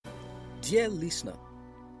Dear listener,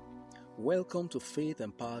 welcome to Faith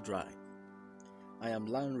and Power Drive. I am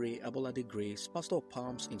Lanre Abolade Grace, pastor of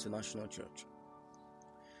Palms International Church.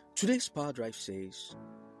 Today's Power Drive says,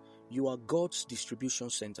 you are God's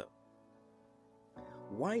distribution center.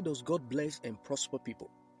 Why does God bless and prosper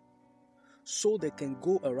people? So they can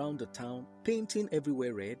go around the town painting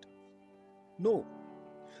everywhere red? No.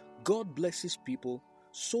 God blesses people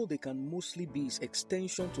so they can mostly be His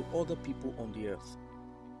extension to other people on the earth.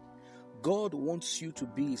 God wants you to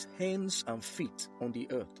be His hands and feet on the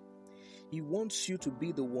earth. He wants you to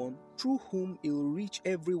be the one through whom He'll reach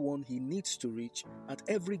everyone He needs to reach at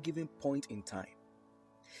every given point in time.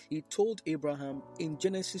 He told Abraham in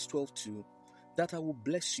Genesis 12:2 that I will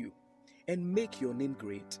bless you and make your name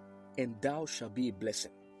great, and thou shalt be a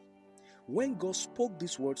blessing. When God spoke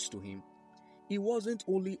these words to him, He wasn't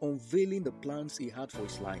only unveiling the plans He had for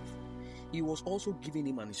his life, He was also giving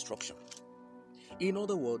him an instruction. In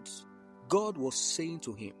other words, God was saying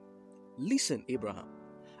to him, listen, Abraham,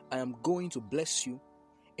 I am going to bless you,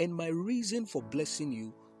 and my reason for blessing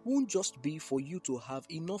you won't just be for you to have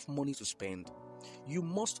enough money to spend. You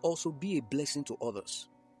must also be a blessing to others.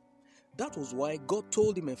 That was why God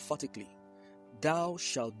told him emphatically, thou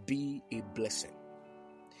shalt be a blessing.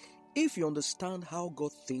 If you understand how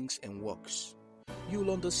God thinks and works,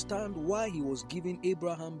 you'll understand why He was giving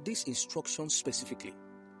Abraham this instruction specifically.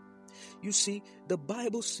 You see, the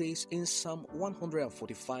Bible says in Psalm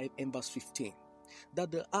 145 and verse 15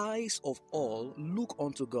 that the eyes of all look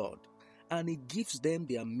unto God, and He gives them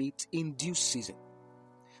their meat in due season.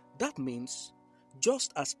 That means,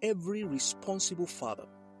 just as every responsible father,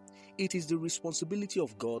 it is the responsibility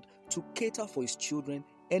of God to cater for His children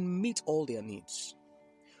and meet all their needs.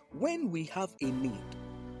 When we have a need,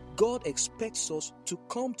 God expects us to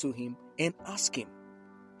come to Him and ask Him.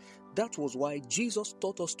 That was why Jesus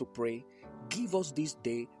taught us to pray, give us this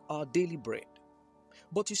day our daily bread.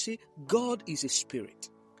 But you see, God is a spirit.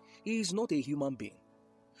 He is not a human being.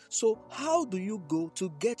 So how do you go to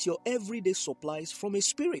get your everyday supplies from a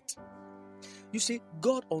spirit? You see,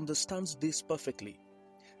 God understands this perfectly.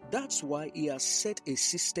 That's why He has set a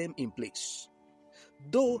system in place.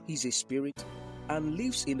 Though He's a spirit and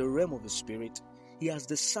lives in the realm of the spirit, He has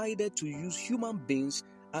decided to use human beings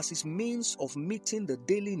as His means of meeting the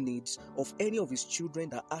daily needs of any of His children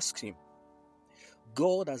that ask Him.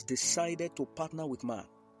 God has decided to partner with man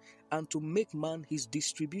and to make man His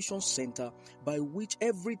distribution center by which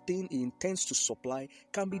everything He intends to supply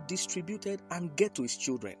can be distributed and get to His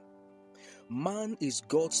children. Man is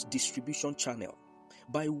God's distribution channel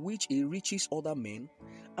by which He reaches other men,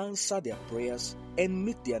 answer their prayers, and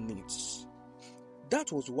meet their needs. That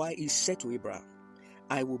was why He said to Abraham,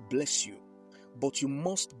 I will bless you, but you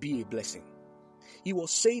must be a blessing. He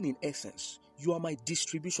was saying in essence, you are my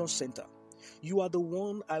distribution center. You are the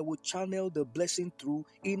one I will channel the blessing through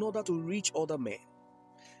in order to reach other men.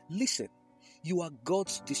 Listen, you are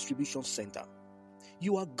God's distribution center.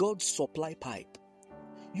 You are God's supply pipe.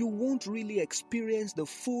 You won't really experience the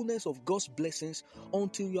fullness of God's blessings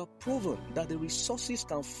until you are proven that the resources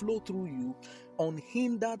can flow through you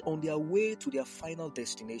unhindered on their way to their final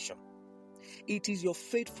destination. It is your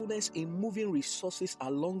faithfulness in moving resources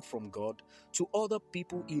along from God to other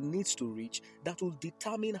people He needs to reach that will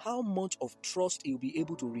determine how much of trust He will be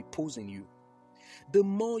able to repose in you. The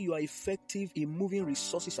more you are effective in moving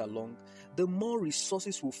resources along, the more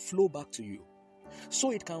resources will flow back to you.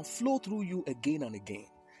 So it can flow through you again and again.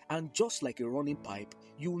 And just like a running pipe,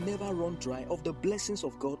 you will never run dry of the blessings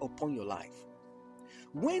of God upon your life.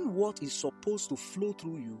 When what is supposed to flow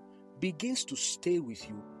through you begins to stay with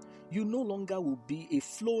you, you no longer will be a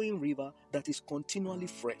flowing river that is continually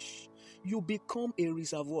fresh. You become a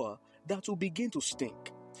reservoir that will begin to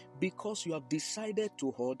stink because you have decided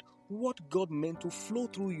to hoard what God meant to flow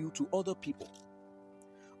through you to other people.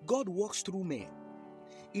 God works through men.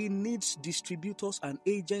 He needs distributors and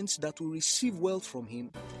agents that will receive wealth from Him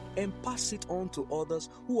and pass it on to others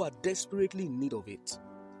who are desperately in need of it.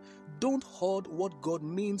 Don't hoard what God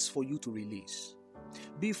means for you to release.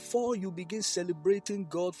 Before you begin celebrating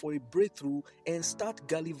God for a breakthrough and start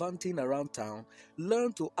gallivanting around town,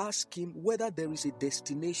 learn to ask Him whether there is a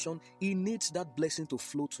destination He needs that blessing to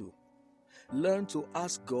flow to. Learn to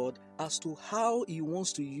ask God as to how He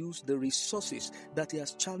wants to use the resources that He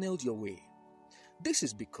has channeled your way. This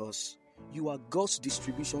is because you are God's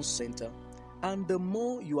distribution center, and the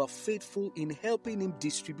more you are faithful in helping Him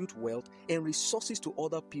distribute wealth and resources to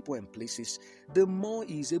other people and places, the more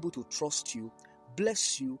He is able to trust you,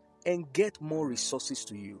 bless you, and get more resources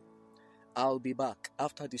to you. I'll be back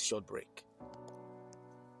after this short break.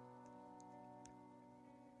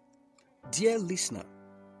 Dear listener,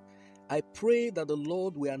 I pray that the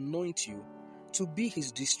Lord will anoint you to be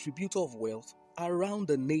his distributor of wealth around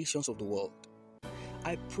the nations of the world.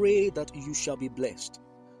 I pray that you shall be blessed,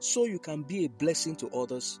 so you can be a blessing to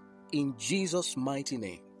others in Jesus' mighty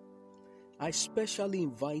name. I specially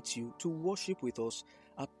invite you to worship with us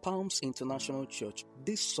at Palms International Church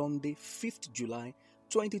this Sunday, 5th July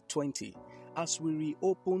 2020, as we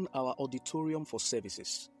reopen our auditorium for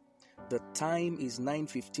services. The time is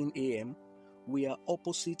 9:15 a.m. We are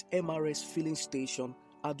opposite MRS Filling Station,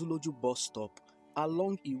 Aduloju Bus Stop,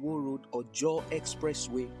 along Iwo Road, Ojo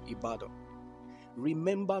Expressway, Ibadan.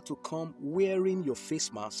 Remember to come wearing your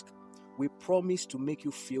face mask. We promise to make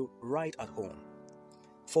you feel right at home.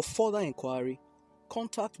 For further inquiry,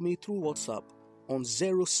 contact me through WhatsApp on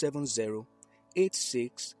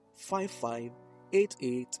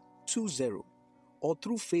 070-8655-8820 or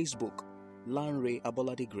through Facebook, Lanre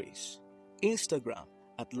Abolade Grace, Instagram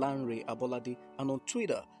at Lanre Abolade, and on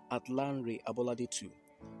Twitter at Lanre Abolade 2.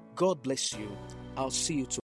 God bless you. I'll see you tomorrow.